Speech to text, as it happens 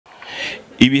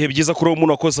ibihe byiza kuri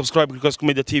umuntu wakoze subscribe kuri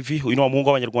Media TV uyu ni umuhungu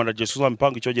w'abanyarwanda Jesus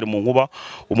wamipanga icyogere mu nkuba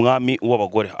umwami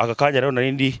w'abagore aka kanya rero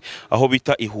narindi aho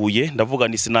bita ihuye ndavuga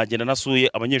ni sinagenda nasuye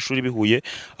abanyeshuri bihuye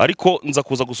ariko nza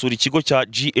kuza gusura ikigo cya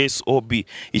GSOB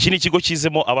iki ni ikigo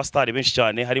kizemo abastari benshi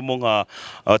cyane harimo nka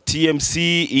TMC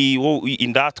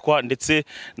Indatwa ndetse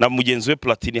na mugenzi we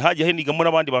Platini hajya henigamo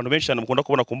n'abandi bantu benshi cyane mukunda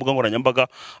kubona ku mbuga nkoranyambaga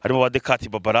harimo abadekati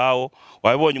babarao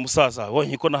wabonye umusaza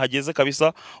wabonye ko nahageze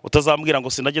kabisa utazambwira ngo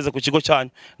sinageze ku kigo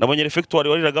cyane nabonye refectoire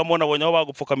wariragamo nabonye aho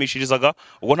bagupfukamishirizaga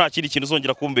ubwo nta kindi kintu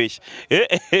uzongera kumbeshya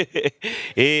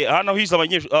hano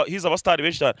hiza abastari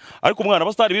benshi cyane ariko umwana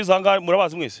abastari biza hanga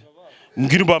murabazi mwese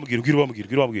mbwira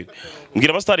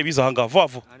abastari biza hanga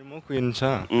vavo harimo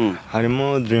kwinca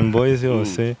harimo Dream Boys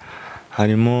yose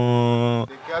harimo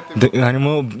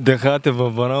Dekate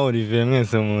Babara Olivier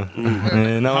mwese mu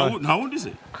nta wundi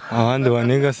se abandi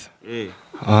banega se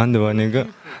abandi banega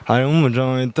harimo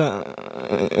umujama wita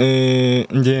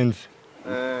Ngenzi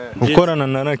ukorana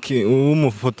na Raki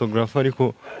w'umufotografa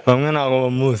ariko bamwe ntago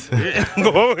bamuzi ngo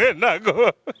wowe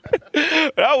ntago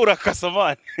urakasa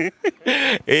mani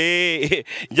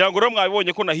ngira ngo rero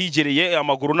mwabibonye ko nahigereye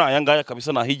amaguru naya ngaya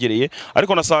kabisa nahigereye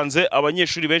ariko nasanze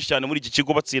abanyeshuri benshi cyane muri iki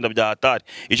kigo batsinda bya hatari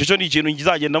icyo cyo ni ikintu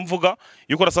ngizagenda mvuga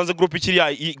yuko nasanze groupe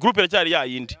iracyari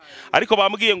yayindi ariko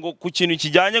bambwiye ngo ku kintu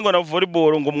kijyanye ngo na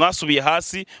volleyball ngo mwasubiye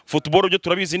hasi football byo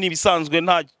turabizi ni bisanzwe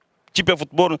nta kipe ya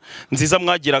football nziza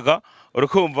mwagiraga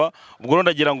urukumva ubwo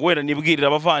ndagira ngo wera nibwirira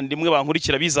abavandimwe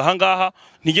bankurikira biza hangaha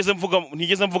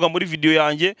ntigeze mvuga muri video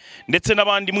yanjye ndetse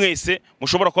nabandi mwese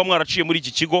mushobora kuba mwaraciye muri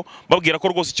iki kigo babwira ko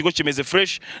rwose ikigo kimeze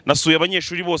fresh nasuye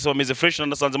abanyeshuri bose bameze fresh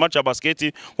nasanze match ya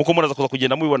basket nkuko muraza kuza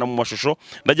kugenda mubibona mu mashusho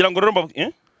ndagira ngo rero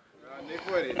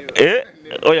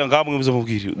oya ngamwe muzo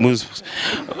mubwiri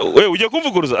we ujye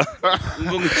kumvuguruza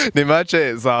ni match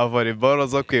za volleyball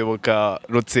zo kwibuka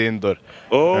Rutsindura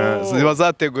ziba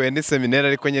zateguye ni seminaire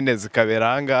ariko nyene zikabera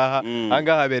hangaha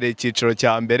habereye ikiciro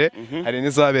cya mbere hari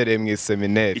nizabereye mu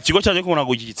seminaire ikigo cyanye ko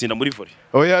ntago gitsinda muri volley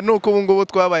oya nuko ubu ngubu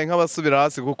twabaye nk'abasubira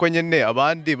hasi kuko nyene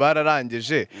abandi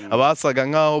bararangije abasaga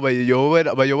nkaho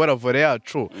bayobora volley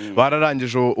yacu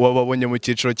bararangije wababonye mu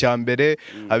kiciro cya mbere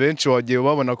abenshi wagiye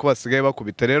babona ko basigaye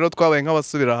bakubita rero twabaye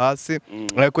nk'abasubira hasi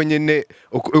ariko nyene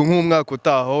nk'umwaka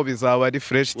utaho bizaba ari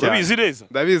fresh cyane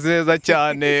ndabizi neza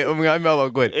cyane umwami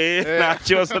w'abagore nta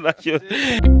kibazo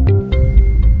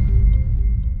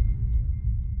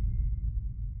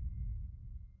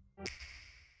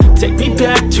Take me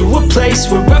back to a place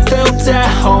where I felt at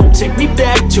home. Take me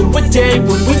back to a day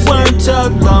when we weren't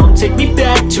alone. Take me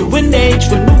back to an age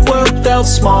when the world felt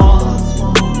small.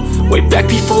 Way back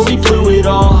before we blew it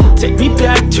all. Take me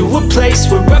back to a place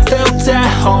where I felt at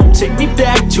home. Take me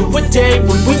back to a day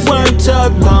when we weren't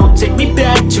alone. Take me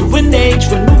back to an age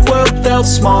when the world felt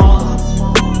small.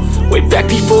 Way back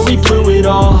before we blew it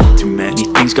all. Too many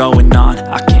things going on,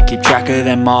 I can't keep track of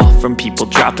them all. From people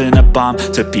dropping a bomb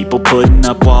to people putting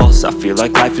up walls. I feel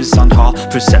like life is on hold,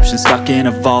 perception stuck in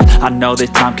a vault. I know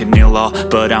that time can heal all,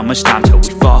 but how much time till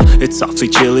we fall? It's awfully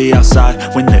chilly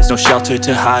outside, when there's no shelter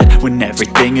to hide. When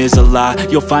everything is a lie,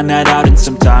 you'll find that out in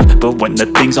some time. But when the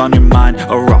things on your mind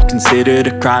are all considered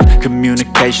a crime,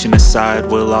 communication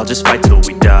aside, we'll all just fight till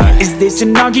we die. Is this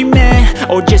an argument,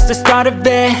 or just the start of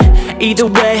it? Either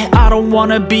way, I don't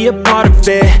wanna be a part of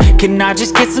it. Can I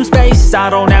just get some space?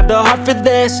 I don't have the heart for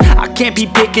this. I can't be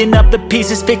picking up the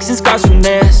pieces, fixing scars from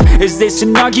this. Is this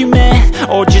an argument,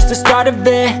 or just the start of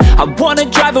it? I wanna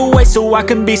drive away so I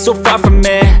can be so far from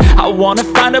it. I wanna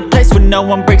find a place where no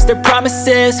one breaks their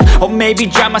promises. Or maybe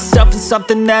drown myself in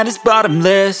something that is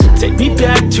bottomless. Take me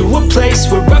back to a place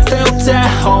where I felt at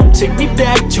home. Take me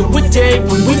back to a day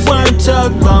when we weren't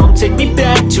alone. Take me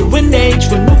back to an age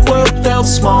when the world felt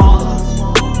small.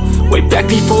 Way back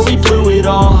before we blew it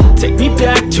all. Take me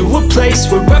back to a place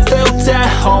where I felt at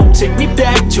home. Take me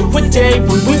back to a day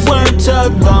when we weren't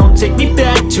alone. Take me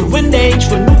back to an age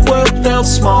when the world felt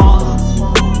small.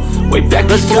 Way back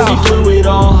before we blew it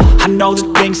all. I know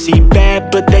that things seem bad,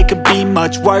 but they could be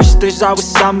much worse. There's always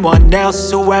someone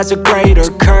else who has a greater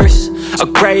curse, a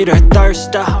greater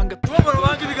thirst, a hunger.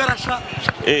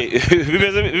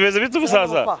 bimeze bite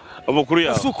umusaza amakuru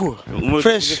yawe suku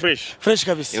fresh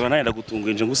kabisa iba naye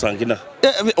ndagutunguye nje ngusanga ina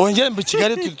ongere mu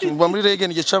Kigali tuba muri reggae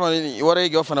ni gicamani wa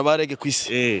reggae bafana ba reggae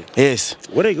kwisi yes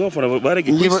wa reggae bafana ba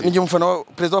reggae kwisi nje mufana wa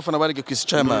president bafana ba reggae kwisi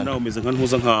chairman nawe umeze nka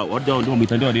ntuza nka warya ndi mu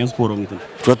mitandi wa Rayon Sport mu mitandi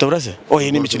turataburaze ni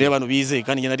imikino y'abantu bize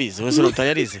kandi nge narize wese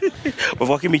utayarize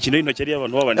bavuga ko imikino y'intoki ari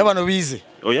y'abantu bize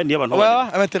oya ni abantu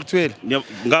intellectuel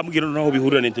ngambwira naho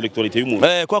bihurira na intellectuality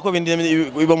y'umuntu kwa ko bindi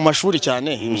biba mu mashuri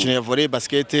cyane imikino ya volley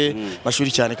basket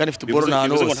mashuri cyane kandi football nta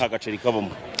ngo nta gaceri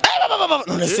kabamo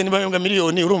none se niba yunga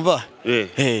miliyoni urumva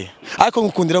ariko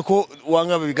ngukundira ko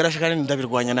wanga bigarasha kandi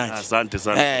ndabirwanya nanjye asante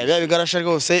biba bigarasha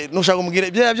rwose nushaka umubwira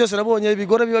ibyo byose nabonye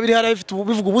bigora biba biri hara bifite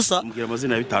bivuga ubusa mbwira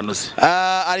amazina ya bitanu se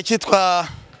ari kitwa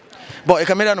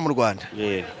kamera hano mu Rwanda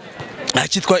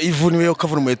kitwa Ivu niwe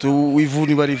kavura umuheto Ivu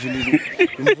niba ari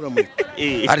imvura mu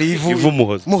ari Ivu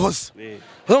muhoza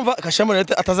urumva kashamo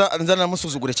leta atazanzana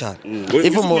musuzugure cyane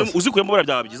Ivu muhoza uzikuyemo bara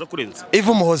byawe byiza kurenza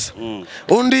Ivu muhoza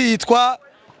undi yitwa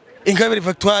Ingabire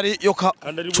Victoire yo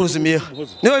kacuruza imiha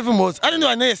niwe Ivu muhoza ari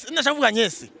niwe Nesi ndashaka kuvuga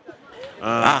Nesi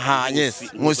Nesi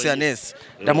Nkusi ya Nesi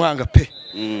ndamwanga pe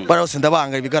barose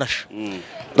ndabanga ibigarasha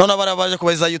none barabaje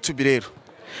kubaza YouTube rero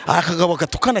akagabo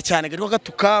gatukana cyane gari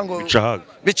gatuka ngo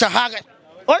bicahaga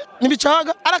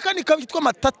nibicahaga arakanika bitwa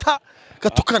matata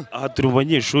gatukana aha turi mu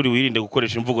banyeshuri wirinde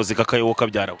gukoresha imvugo zikakayoboka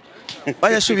byarawe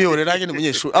abanyeshuri yorera nyine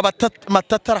umunyeshuri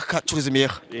matata arakacuruza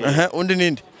imiyeha undi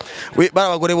nindi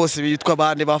barabagore bose bitwa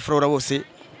bande ba Flora bose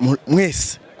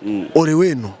mwese ore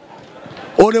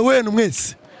wenu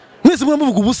mwese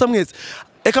mwamuvuga ubusa mwese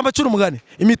eka mbacura umugane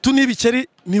imitu n'ibikeri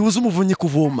nibuza umuvunyi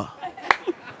kuvoma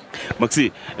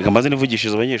Maxi reka mbaze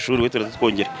nivugishije abanyeshuri wetera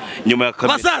twongera nyuma ya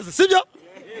kabiri basaza sibyo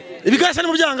ibigarasha ni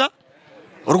mu byanga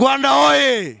u Rwanda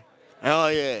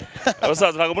oye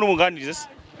abasaza ntago muri umuganirize se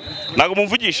ntago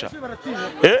mumvugisha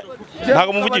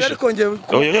ntago mumvugisha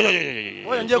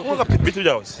ngiye kuvuga bitu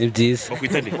byawe ni byiza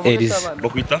bakwita ndi Elise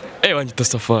bakwita banyita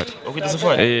Safari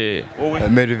wowe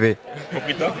Merve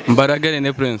bakwita Mbaraga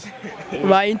Rene Prince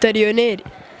ba interiyoneri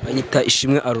banyita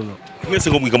Ishimwe Aruno mwese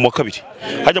ngo mwiga mu wa kabiri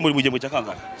hajya muri mugembwe cya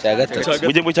kangahe cya gatatu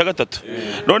mugembwe cya gatatu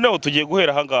noneho tugiye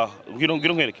guhera aha ngaha ngwino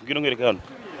nkwereke hano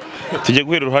tugiye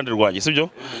guhera uruhande rwanjye sibyo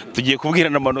tugiye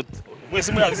kubwirana amanota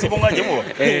mwese muri azisomo mwajye muba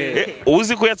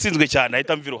uzi ko yatsinzwe cyane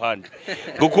ahita mvi ruhande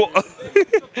kuko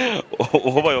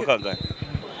uhobaye wa kangahe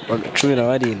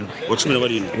 17 wa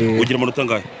 17 ugira amanota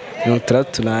angahe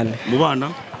 38 mu bana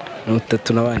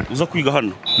 34 uza kwiga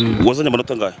hano wazanye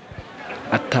amanota angahe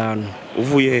 5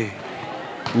 uvuye he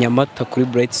Nyamata kuri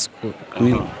Bright School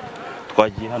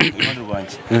twagiye hano iruhande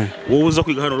rwanjye wowe uza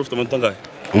kwiga hano ufite amanota angahe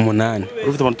 8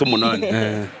 ufite amanota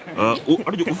 8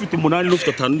 ariko ufite 8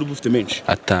 n'ufite 5 n'ufite menshi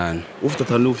 5 ufite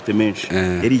 5 n'ufite menshi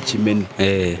yari ikimene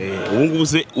ubu ngubu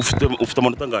se ufite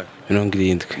amanota angahe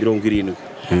 70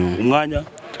 umwanya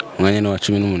ni wa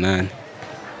 18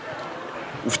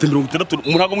 ufite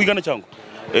 60 ntago mwigana cyangwa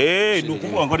ni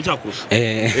ukuvuga ngo ari cyakurusha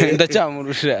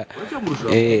ndacyamurusha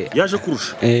yaje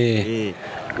kurusha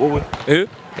wowe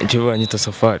icyo banyita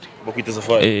Safari bakwita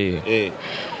Safari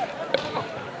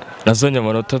nazanye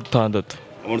amanota 6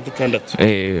 amanota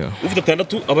 6 ufite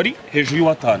 6 abari hejuru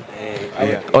y'uwatanu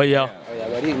oya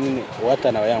bari nyine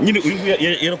uwatana abayamba nyine uyu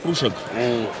yarakurushaga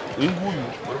uyu nguyu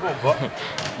urumva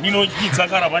nino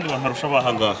yitsanga hari abandi bantu barusha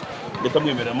bahangaha ndeta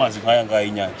mwemerera amazi nkaya ngaya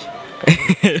y'inyange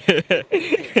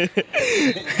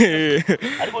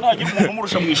ariko ntagiye umuntu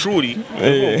umurusha mu ishuri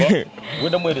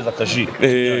wenda muhereza akaji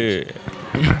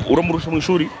uramurusha mu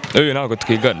ishuri ntabwo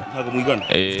twigana ntabwo mwigana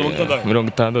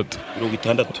 60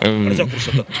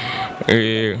 aracyakurusha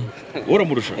 3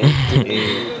 uramurusha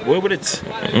wowe buretse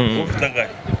ufite angahe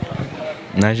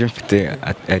naje mfite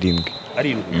 7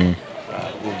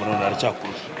 urumva none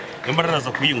aracyakurusha nyamara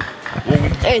araza kuyinywa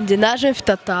njye naje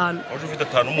mfite 5 waje ufite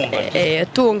 5 umunganye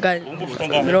tunganye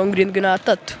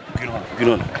 73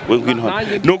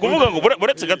 ni ukuvuga ngo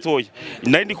buretse gatoya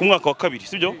nari ndi ku mwaka wa kabiri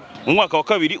sibyo mu mwaka wa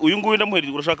kabiri uyu nguyu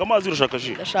ndamuhereza urashaka amazi urashaka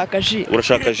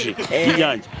ji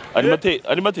y'inyange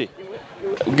animate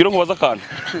ubwira ngo baza akantu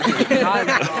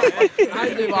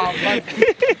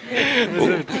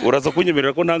uraza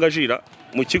kunyemerera ko ntangajira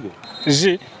mu kigo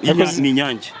ji ni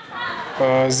inyange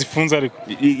zifunze ariko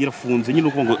irafunze nyine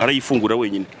ukuvuga ngo arayifungura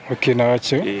wenyine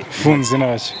ntacyo ifunze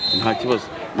ntacyo nta kibazo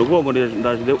ni ukuvuga ngo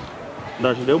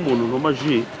ndaje rero umuntu ntuma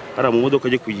ji hari mu modoka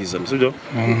ajye kuyizana sibyo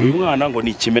uyu mwana ngo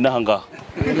ni ikimena aha ngaha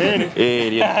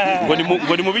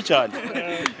ngo ni mubi cyane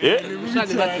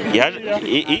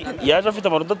yaje afite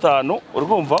amanota 5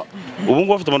 urumva ubu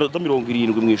ngubu afite amanota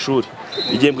 70 mu ishuri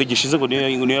igihembwe gishize ngo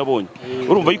niyo yabonye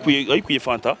urumva ayikuye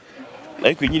fanta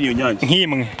ayikuye nyine iyo nyange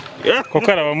nk'imwe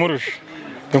kuko arabamurusha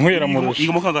nkwera murusha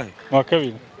yiga mu kangahe wa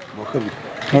kabiri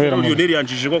nkwera mu yoneri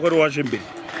yanjije ko ari waje mbere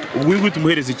ubwo uyu nguyu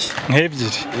tumuhereza iki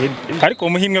nk'ebyiri ariko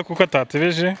umuhimwe kuko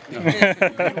atatebeje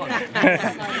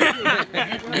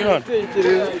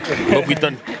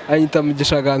bakwitana anyita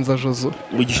Mugishaganza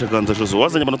Jozo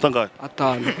wazanye amanota angahe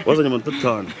 5 wazanye amanota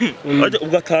 5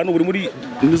 ubwo 5 buri muri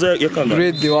niza ya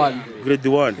kangahe grade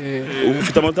 1 ubu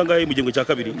ufite amanota angahe mu gihembwe cya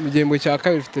kabiri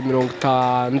ufite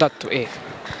 60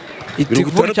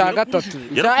 itiguru cya gatatu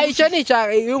icyo ni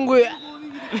cya yungu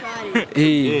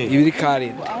ibiri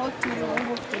karindwi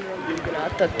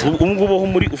 73. ubu ngubu aho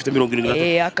muri ufite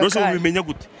 73. aka Nose kanya. ubimenya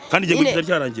gute kandi igihe Nyine. gito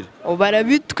cyarangira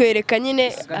barabitwereka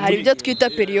nyine hari ibyo twita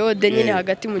periode nyine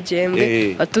hagati mu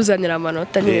gihembwe batuzanira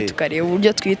amanota nyine tukareba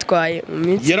uburyo twitwaye mu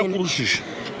minsi nyine. yarakurushije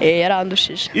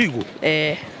yarandushije Yego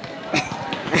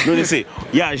none se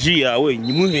yaji yawe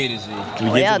nyimuhereze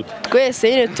oya twese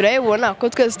nyine turayibona ko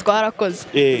twese twarakoze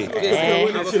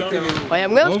oya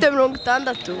mwe ufite 60.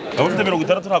 abafite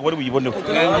 60 ntabwo bari buyiboneho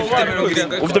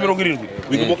ufite 70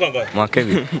 wiga kangahe mu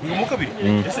kabiri mu kabiri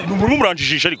ese numuri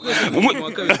muranjijisha ariko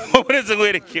uretse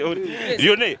ngwereke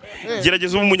Lionel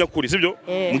gerageza umunyakuri sibyo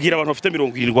mugira abantu bafite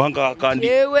 70 ahangaha kandi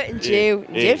njyewe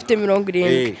mfite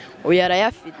 70 uyu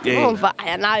arayafite numva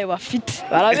aya nayo bafite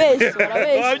barabeshya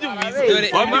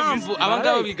impamvu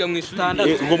abangaba biga mu ishuri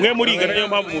ngo mwe murigana niyo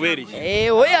mpamvu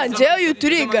mubereye oya njyewe uyu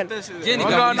turigana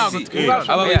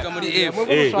aba biga muri F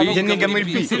njye niga muri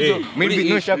B muri B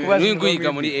nushaka kubaza n'uyu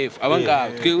yiga muri F abangaba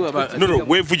twewe no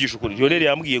we vugisha ukuri Lionel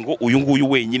yambwiye ngo uyu nguyu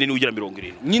wenyine ni ugira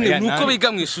 70 nyine nuko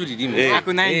biga mu ishuri rimwe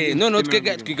none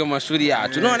twiga mu mashuri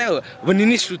yacu noneho boni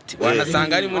n'ishuti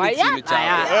wanasanga ari muri ikintu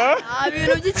cyawe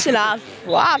ibintu by'ikirafu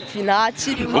wapi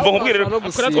ntakirimo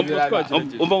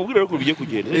umva nkubwire ko bigiye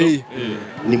kugenda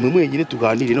ni mwe mwenyine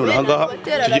tuganire none ahangaha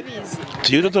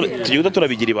tugiye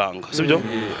turabigira ibanga sibyo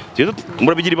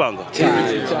murabigira ibanga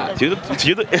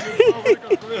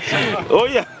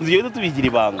oya tugiye tubigira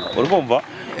ibanga urumva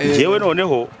njyewe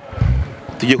noneho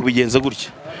tugiye kubigenza gutya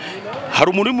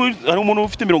hari umuntu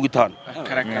ufite 50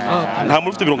 nta muntu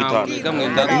ufite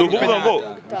 50 ni ukuvuga ngo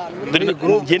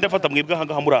ngenda afata mwebwe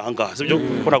ahangaha muri ahangaha sibyo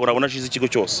ko ntabwo nabona ashize ikigo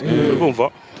cyose urumva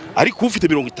ariko ufite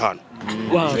 50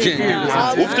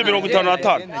 ufite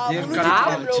 55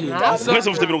 mwese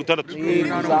ufite 60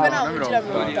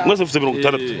 mwese ufite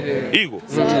 60 igo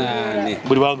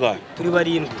muri bangahe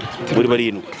muri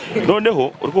barindwi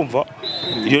noneho urumva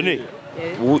Lionel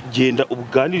ugenda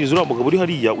ubuganiriza uriya mugabo uri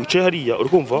hariya wicaye hariya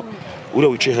urumva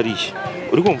uriya wicaye hariya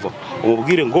urumva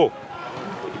umubwire ngo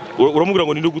uramubwira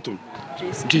ngo ninde ugutumye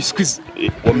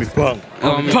wa mipango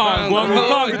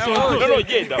no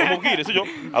genda umubwire sibyo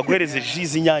aguhereze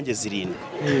jizi inyange 7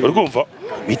 urumva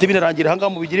bihite binarangira ahangaha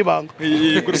mu bigira ibanga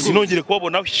sinongere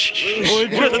kubabona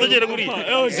uretse atagera kuri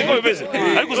siko bimeze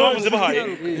ariko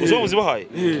uzabavuze bahaye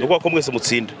nuko ko mwese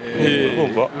mutsinda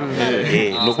urumva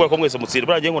nuko ko mwese mutsinda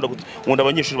baragiye nkunda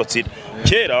abanyeshuri batsinda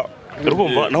kera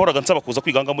urumva nahoraga nsaba kuza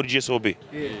kwiganga muri GSOB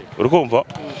urumva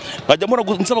nkajya mura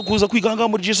nsaba kuza kwiganga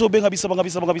muri GSOB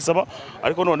nkabisaba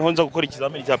ariko noneho nza gukora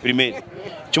ikizamini cya primaire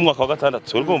cy'umwaka wa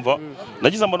 6 urumva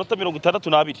nagize amanota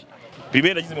 62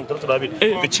 primaire nagize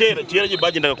 62 kera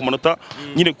bagendaga ku manota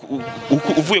nyine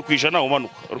uvuye ku ijana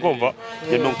umanuka urumva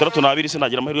 62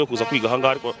 sinagira amahirwe yo kuza kwiga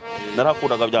ahangaha ariko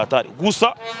narakundaga bya Atari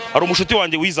gusa hari umushuti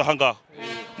wanjye wiza ahangaha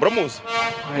muramuzi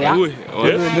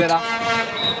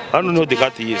hano niho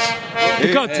Dekati yize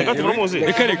Dekati muramuzi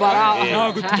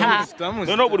ntabwo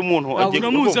tumuzi no buri muntu agiye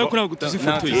kuramuzi ariko ntabwo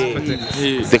tuzifotoye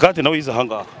Dekati nawe yize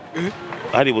ahangaha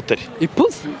ari Butare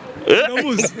ipusi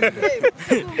muramuzi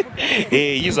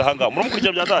yize ahangaha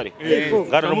muramukurikira bya Atari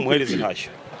ngana no muhereza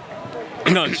intashyo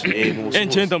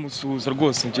njye ndamusuhuza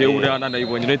rwose njyewe uriya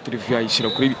nanayibonye na televiziyo yayishyira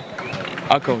kuri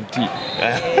account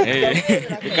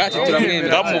Dekati turamwemera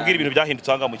ndamubwira ibintu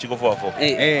byahindutse ahangaha mu kigo vuba vuba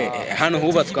hano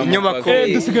hubatswe inyubako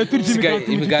dusigaye turya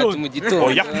imigati mu gitondo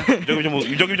oya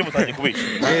ibyo ngibyo mutangiye kubisha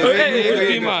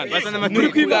muri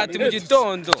kwimati mu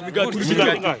gitondo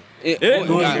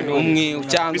umwe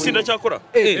cyangwa bisinda cyakora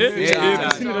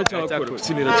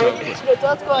sinira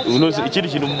cyakora unoze ikindi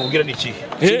kintu mumubwira ni iki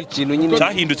ikintu nyine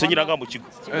cyahindutse nyine ahangaha mu kigo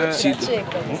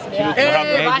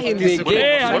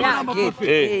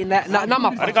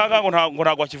ariko ahangaha ngo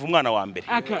ntabwo wakiva umwana wa mbere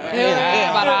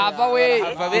barava we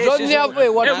John yavuye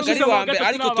ari wa mbere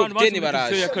ariko top 10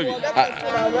 baraje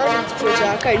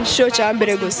icyiciro cya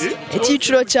mbere gusa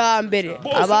icyiciro cya mbere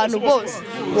abantu bose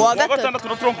uwa gatatu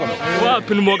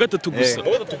wapi ni mu wa gatatu gusa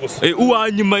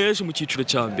uwa nyuma yaje mu cyiciro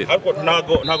cya mbere ariko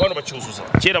ntago hano bacyuzuza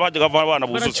kera bajyaga abana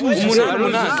buzuza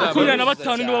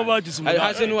 15 nibo bagize umunani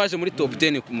haje n'uwaje muri top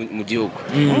 10 mu gihugu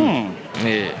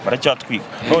baracyatwika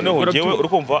noneho jewe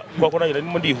urumva ko nagira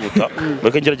ndimo ndihuta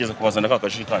bake ngerageza kubazana ka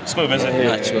kashi kanyu siko bimeze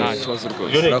nta kibazo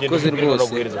rwose urakoze rwose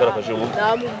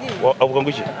avuga ngo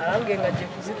iki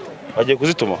agiye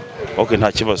kuzituma okay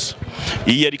nta kibazo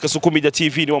iyi yari Kasuku Media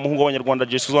TV ni wa muhungu w'abanyarwanda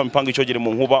Jesus wa mipanga icyogere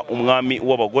mu nkuba umwami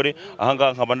w'abagore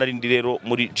ahangaha nkaba narindi rero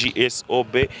muri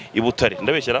GSOB i Butare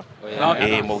ndabeshyara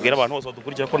mubwira abantu bose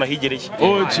badukurikira ko nahigereye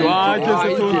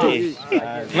wageze tutu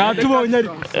mwatubonye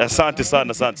ariko asante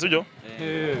sana sibyo